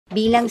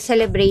bilang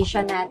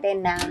celebration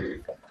natin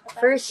ng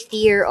first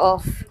year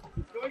of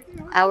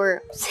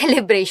our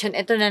celebration.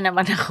 Ito na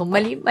naman ako.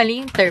 Mali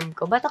yung term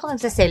ko. Ba't ako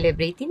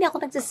nagsa-celebrate? Hindi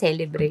ako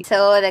nagsa-celebrate.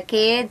 So, the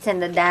kids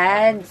and the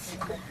dads,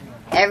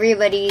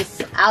 everybody's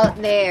out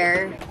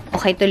there.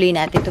 Okay, tuloy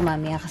natin ito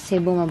mamaya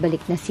kasi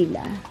bumabalik na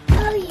sila.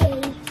 Oh,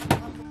 yay!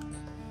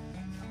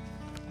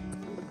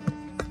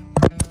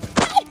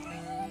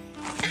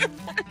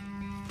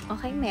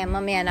 Okay,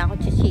 mamaya na ako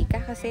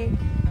chichika kasi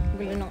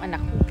gulo ng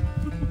anak ko.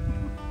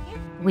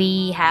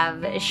 We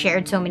have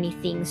shared so many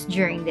things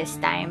during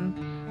this time.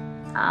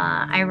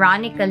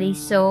 Ironically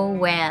so,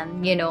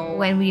 when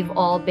we've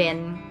all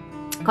been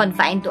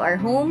confined to our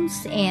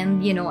homes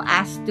and,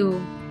 asked to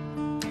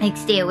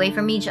stay away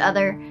from each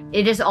other,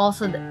 it is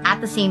also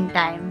at the same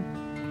time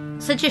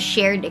such a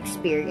shared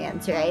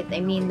experience, right?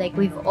 I mean, like,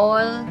 we've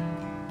all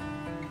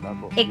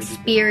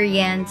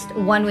experienced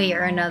one way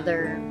or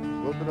another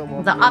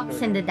the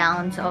ups and the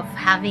downs of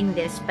having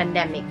this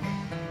pandemic.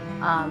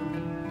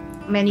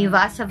 Many of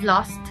us have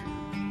lost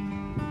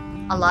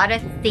a lot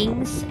of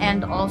things,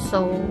 and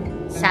also,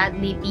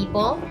 sadly,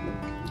 people.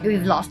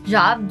 We've lost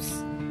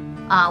jobs.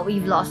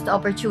 We've lost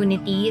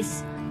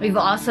opportunities. We've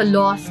also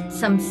lost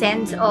some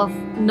sense of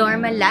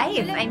normal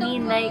life. I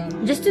mean, like,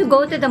 just to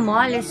go to the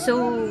mall is so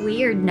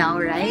weird now,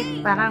 right?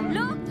 Parang,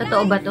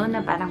 totoo ba to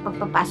na parang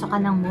pagpapasok ka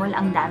ng mall,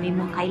 ang dami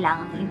mong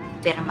kailangan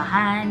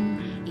ipirmahan,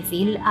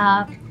 i-fill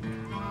up,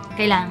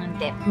 kailangan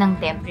ng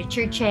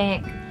temperature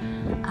check.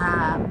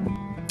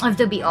 Have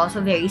to be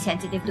also very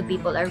sensitive to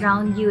people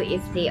around you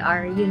if they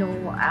are,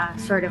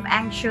 sort of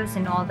anxious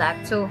and all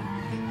that. So,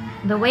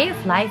 the way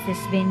of life has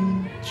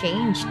been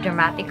changed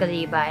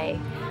dramatically by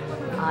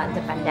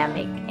the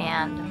pandemic,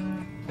 and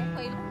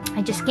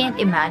I just can't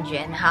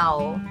imagine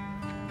how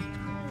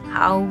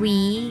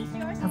we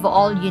have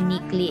all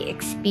uniquely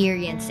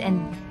experienced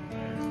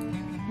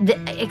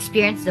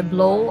the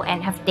blow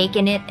and have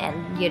taken it and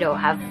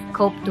have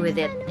coped with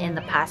it in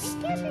the past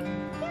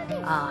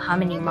how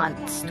many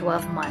months?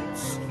 12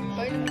 months.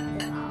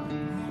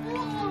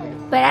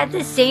 But at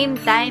the same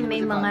time,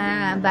 may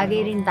mga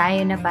bagay rin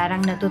tayo na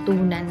parang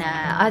natutunan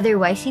na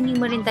otherwise hindi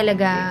mo rin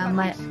talaga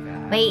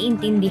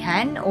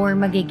maiintindihan or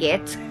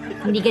magigets.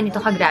 Hindi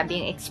ganito kagrabe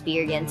yung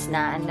experience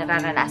na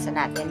nararanasan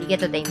natin. Hindi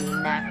ganito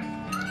na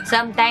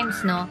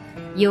sometimes,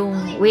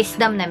 yung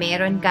wisdom na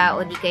meron ka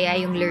o di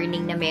kaya yung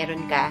learning na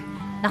meron ka,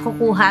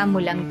 nakukuha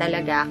mo lang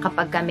talaga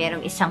kapag ka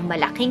merong isang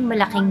malaking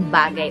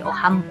bagay o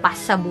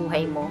hampas sa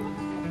buhay mo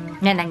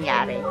na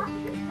nangyari.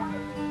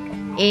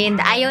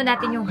 And ayaw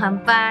natin yung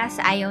hampas,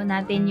 ayaw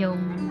natin yung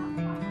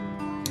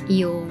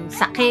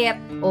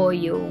sakit o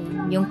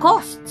yung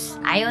costs.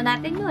 Ayaw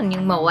natin yun,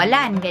 yung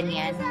mawalan,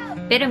 ganyan.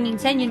 Pero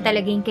minsan yun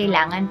talaga yung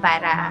kailangan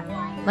para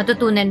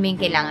matutunan mo yung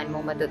kailangan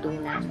mong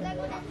matutunan.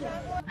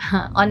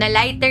 On a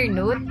lighter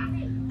note,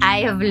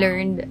 I've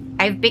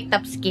picked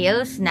up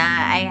skills na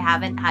I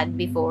haven't had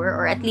before,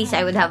 or at least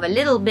I would have a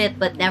little bit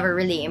but never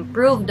really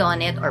improved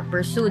on it or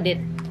pursued it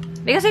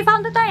because I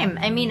found the time.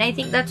 I mean, I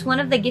think that's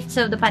one of the gifts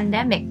of the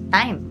pandemic,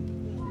 time.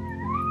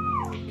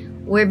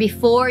 Where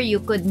before you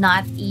could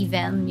not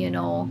even,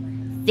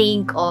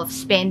 think of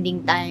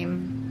spending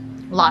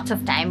lots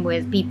of time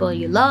with people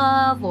you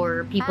love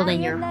or people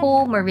in your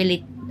home, or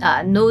really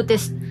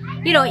notice,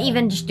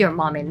 even just your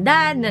mom and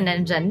dad na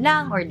nandyan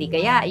lang, or di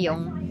kaya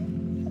yung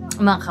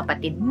mga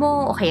kapatid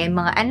mo, o kaya yung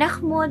mga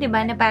anak mo, di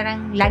ba, na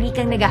parang lagi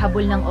kang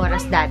naghahabol ng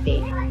oras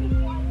dati.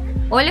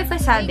 All of a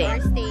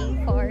sudden,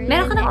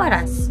 meron ka ng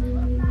oras.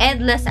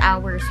 Endless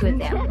hours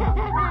with them.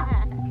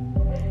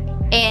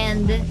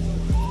 And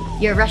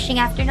you're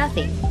rushing after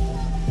nothing.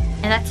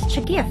 And that's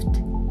such a gift.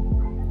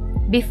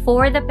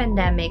 Before the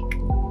pandemic,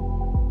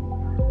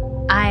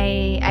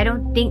 I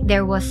don't think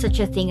there was such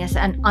a thing as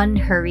an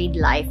unhurried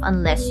life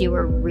unless you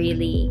were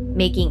really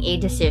making a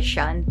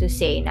decision to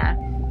say na,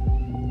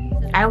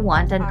 I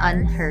want an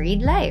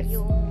unhurried life.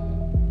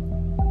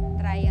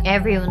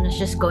 Everyone was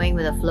just going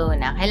with the flow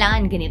na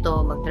kailangan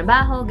ganito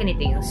magtrabaho, ganito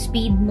yung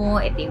speed mo,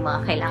 ito yung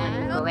mga kailangan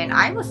mo gawin.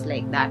 I was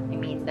like that. I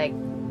mean, like,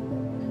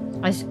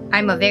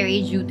 I'm a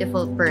very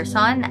dutiful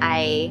person.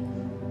 I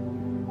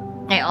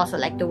also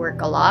like to work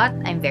a lot.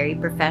 I'm very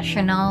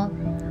professional.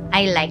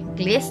 I like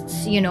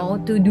lists,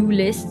 to-do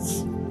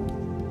lists.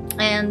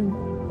 And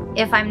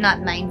if I'm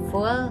not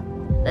mindful,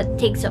 that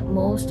takes up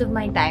most of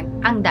my time.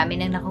 Ang dami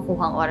nang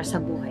nakukuhang oras sa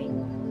buhay.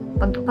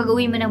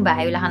 Pag-uwi mo ng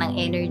bahay, wala ka ng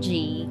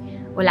energy,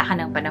 wala ka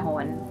ng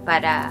panahon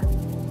para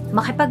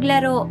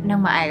makipaglaro ng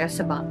maayos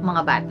sa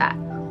mga bata.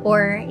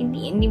 Or,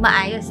 hindi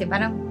maayos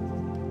parang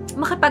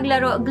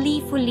makipaglaro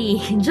gleefully,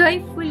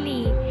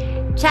 joyfully,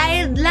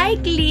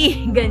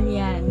 childlikely,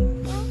 ganyan.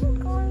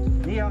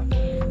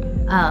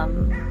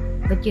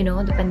 But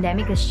the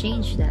pandemic has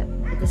changed that.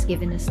 It has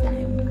given us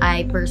time.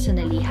 I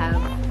personally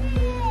have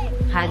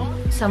had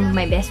some of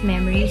my best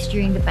memories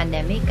during the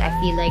pandemic. I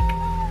feel like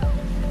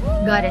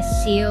God has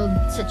sealed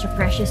such a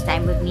precious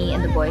time with me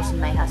and the boys and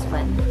my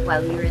husband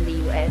while we were in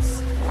the US.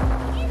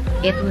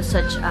 It was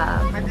such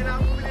a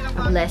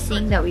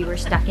blessing that we were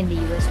stuck in the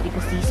US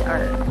because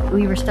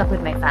we were stuck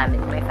with my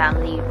family. My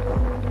family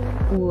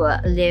who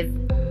live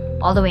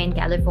all the way in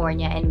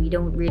California, and we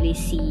don't really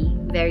see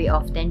very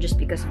often just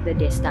because of the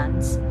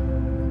distance.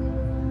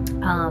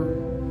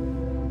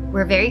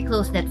 We're a very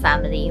close-knit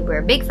family.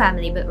 We're a big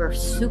family, but we're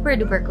super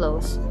duper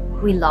close.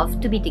 We love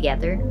to be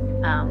together.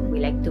 We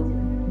like to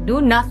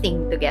do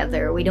nothing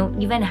together. We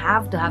don't even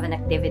have to have an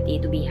activity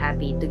to be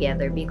happy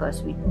together,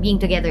 because being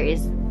together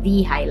is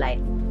the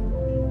highlight.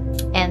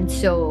 And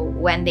so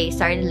when they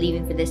started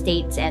leaving for the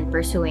States and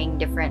pursuing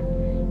different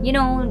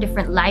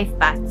life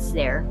paths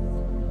there,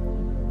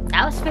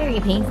 that was very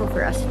painful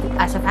for us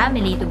as a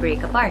family to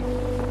break apart.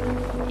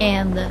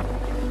 And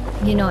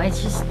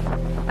it's just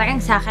parang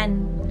sa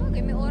akin,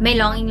 may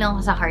longing lang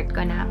ako sa heart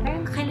ko na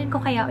parang kailan ko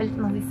kaya ulit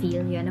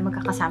ma-feel yun na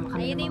magkakasama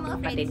kami ng mga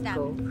kapatid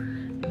ko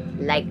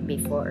like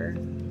before.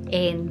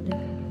 And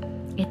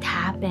it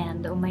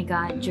happened. Oh my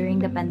God, during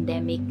the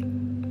pandemic,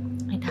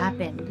 it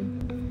happened.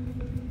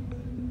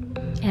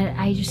 And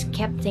I just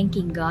kept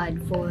thanking God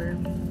for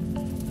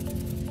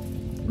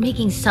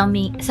making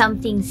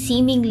something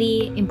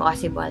seemingly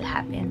impossible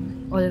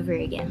happen all over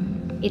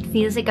again. It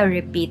feels like a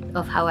repeat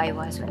of how I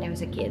was when I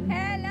was a kid.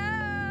 Hello!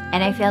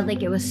 And I felt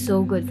like it was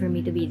so good for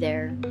me to be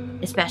there,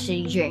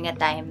 especially during the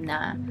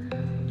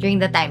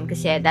time,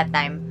 kasi at that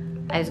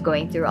time I was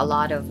going through a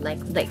lot of like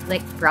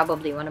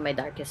probably one of my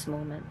darkest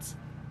moments.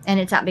 And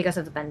it's not because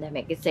of the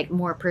pandemic, it's like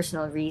more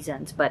personal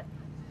reasons, but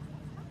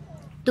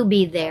to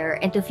be there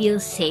and to feel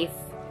safe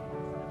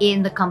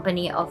in the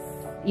company of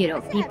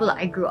people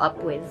I grew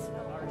up with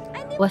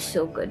was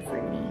so good for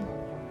me.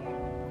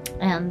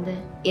 And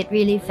it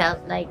really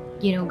felt like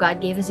God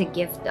gave us a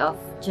gift of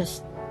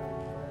just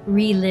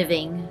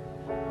reliving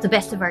the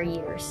best of our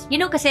years.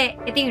 Kasi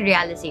ito yung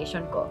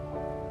realization ko.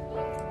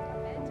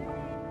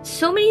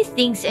 So many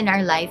things in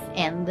our life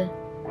end,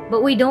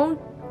 but we don't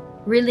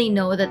really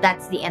know that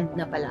that's the end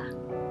na pala.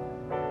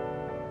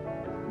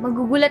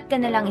 Magugulat ka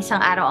na lang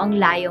isang araw, ang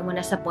layo mo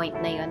na sa point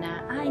na yun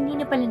na, hindi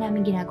na pala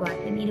namin ginagawa,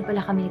 hindi na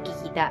pala kami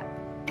nakikita.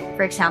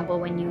 For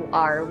example, when you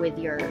are with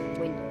your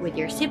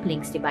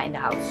siblings, diba, in the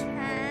house,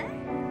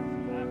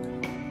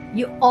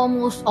 you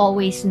almost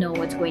always know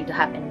what's going to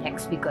happen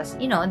next, because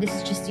this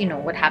is just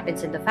what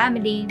happens in the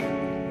family.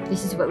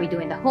 This is what we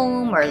do in the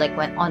home, or like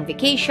when on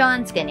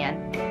vacations, ganyan.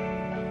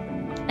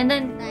 And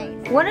then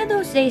one of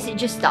those days it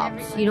just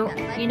stops. You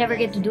never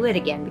get to do it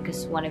again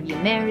because one of you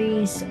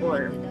marries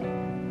or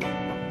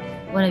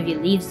one of you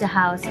leaves the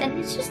house, and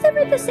it's just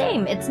never the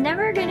same. It's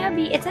never gonna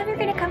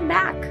come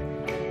back.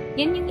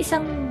 Yun yung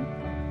isang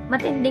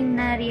matinding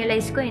na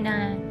realize ko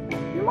na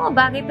yung mga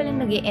bagay palang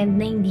nag-e-end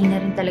na hindi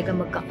na rin talaga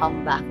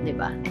magka-comeback, di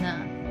ba?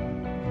 Na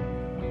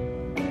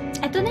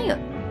eto na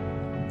yun.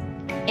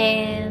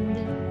 And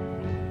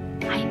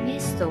I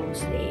miss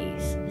those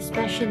days,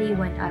 especially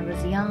when I was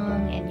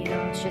young and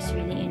I was just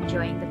really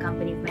enjoying the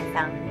company of my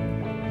family.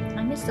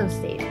 I miss those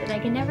days, but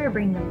I can never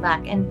bring them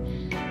back. And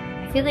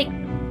I feel like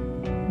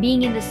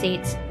being in the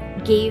States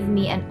gave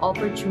me an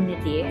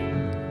opportunity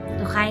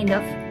to kind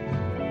of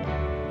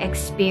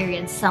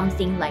experience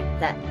something like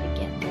that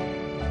again.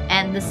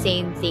 And the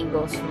same thing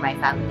goes for my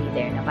family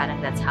there, na parang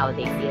that's how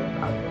they feel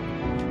about it.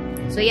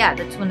 So yeah,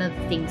 that's one of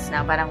the things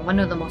na parang one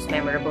of the most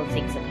memorable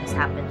things that has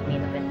happened to me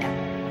in the pandemic.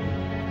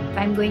 If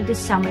I'm going to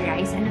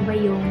summarize, ano ba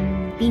yung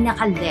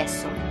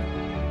pinaka-lesson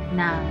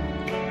ng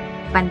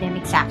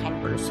pandemic sa akin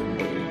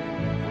personally?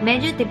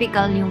 Medyo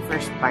typical yung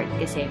first part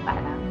kasi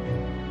parang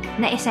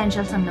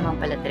na-essentials lang naman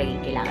pala talaga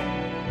yung kailangan.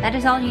 That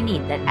is all you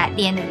need. That at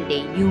the end of the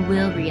day, you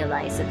will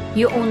realize that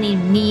you only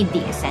need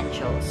the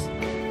essentials.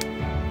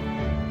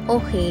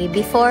 Okay,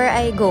 before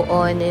I go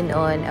on and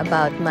on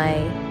about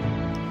my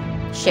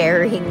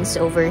sharings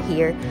over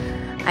here,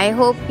 I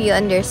hope you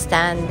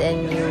understand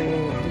and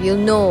you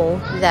know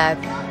that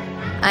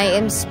I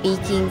am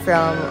speaking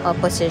from a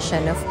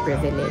position of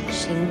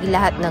privilege. Hindi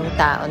lahat ng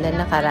tao na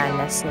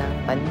nakaranas ng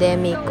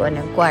pandemic o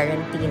ng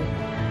quarantine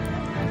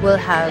will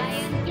have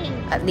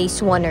at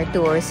least 1 or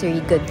 2 or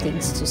 3 good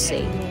things to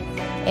say.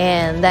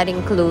 And that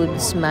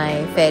includes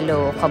my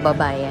fellow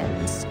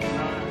kababayans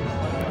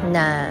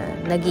na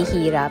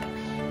naghihirap.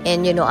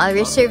 And I'll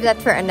reserve that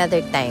for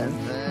another time.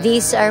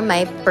 These are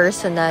my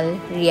personal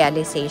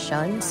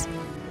realizations.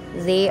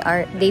 They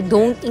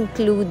don't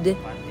include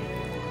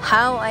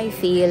how I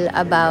feel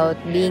about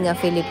being a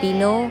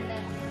Filipino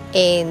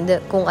and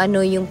kung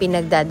ano yung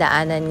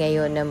pinagdadaanan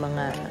ngayon ng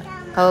mga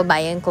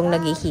kababayan kong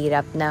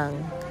naghihirap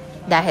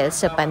dahil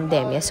sa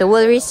pandemya. So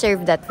we'll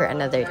reserve that for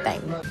another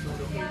time.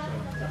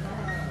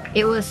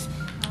 It was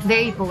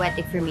very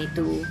poetic for me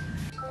to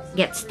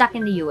get stuck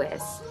in the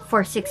US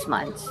for 6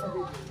 months,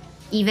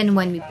 even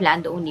when we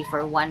planned only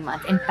for 1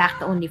 month and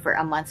packed only for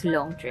a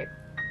month-long trip.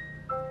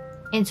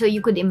 And so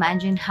you could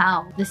imagine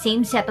how the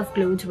same set of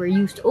clothes were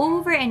used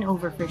over and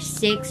over for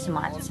 6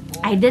 months.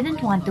 I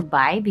didn't want to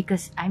buy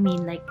because,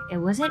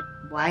 it wasn't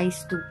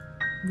wise to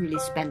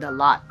really spend a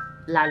lot,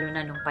 lalo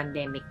na nung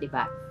pandemic,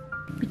 diba?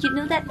 But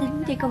that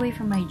didn't take away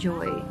from my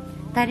joy.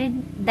 That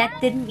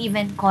didn't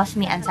even cause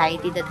me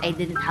anxiety that I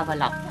didn't have a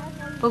lot.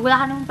 Pag wala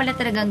ka naman pala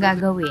talagang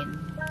gagawin,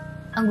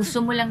 ang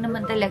gusto mo lang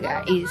naman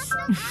talaga is,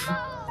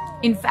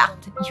 in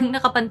fact, yung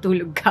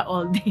nakapantulog ka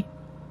all day.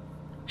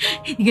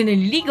 Hindi ka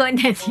naliligo, and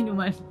then sino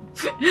man.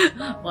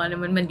 Baka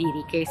naman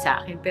mandiri kayo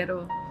sa akin,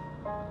 pero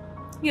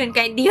yun,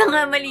 kahit di ka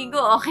nga maligo,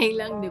 okay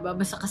lang, di ba?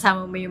 Basta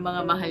kasama mo yung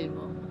mga mahal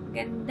mo.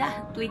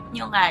 Ganda, tweet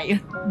nyo nga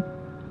yun.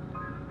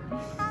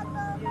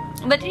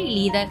 But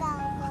really, that,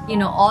 you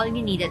know, all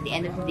you need at the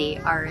end of the day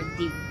are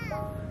the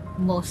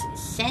most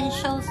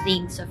essential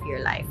things of your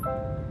life.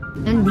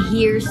 And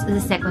here's the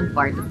second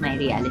part of my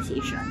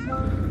realization.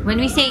 When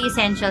we say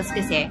essentials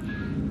kasi,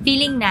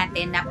 feeling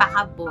natin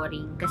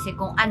napaka-boring kasi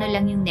kung ano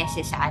lang yung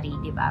necessary,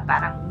 di ba?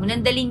 Parang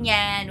munandalin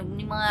yan,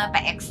 yung mga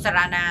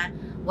pa-extra na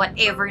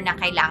whatever na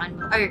kailangan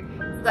mo, or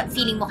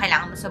feeling mo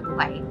kailangan mo sa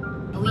buhay.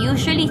 We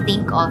usually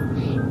think of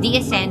the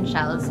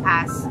essentials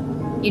as,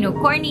 you know,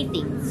 corny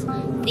things.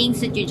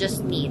 Things that you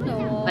just need,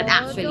 but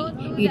actually,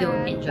 you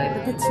don't enjoy.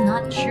 But that's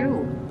not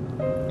true.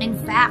 In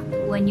fact,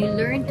 when you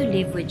learn to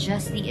live with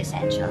just the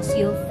essentials,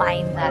 you'll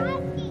find that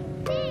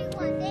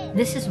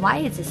this is why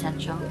it's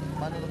essential.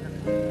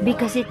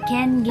 Because it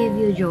can give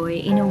you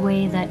joy in a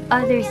way that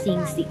other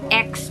things, the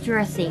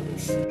extra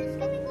things,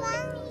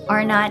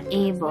 are not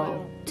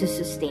able to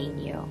sustain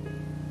you.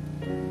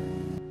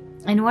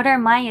 And what are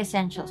my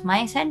essentials?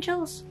 My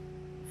essentials?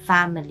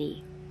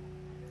 Family.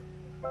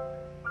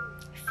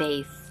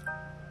 Faith.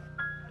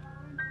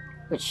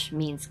 Which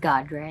means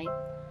God, right?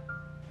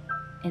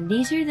 And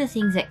these are the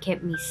things that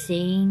kept me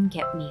sane,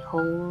 kept me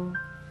whole,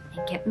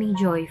 and kept me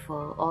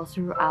joyful all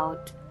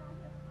throughout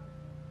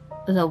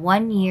the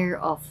 1 year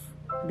of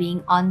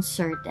being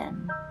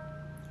uncertain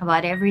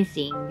about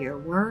everything, your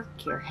work,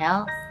 your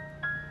health,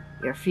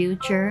 your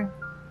future.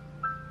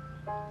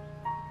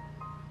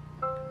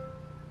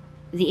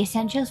 The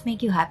essentials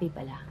make you happy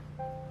pala.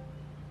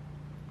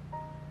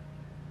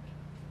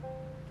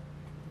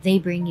 They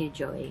bring you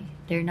joy.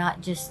 They're not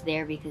just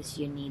there because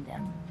you need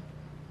them.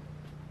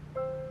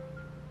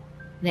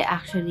 They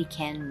actually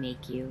can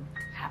make you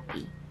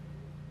happy.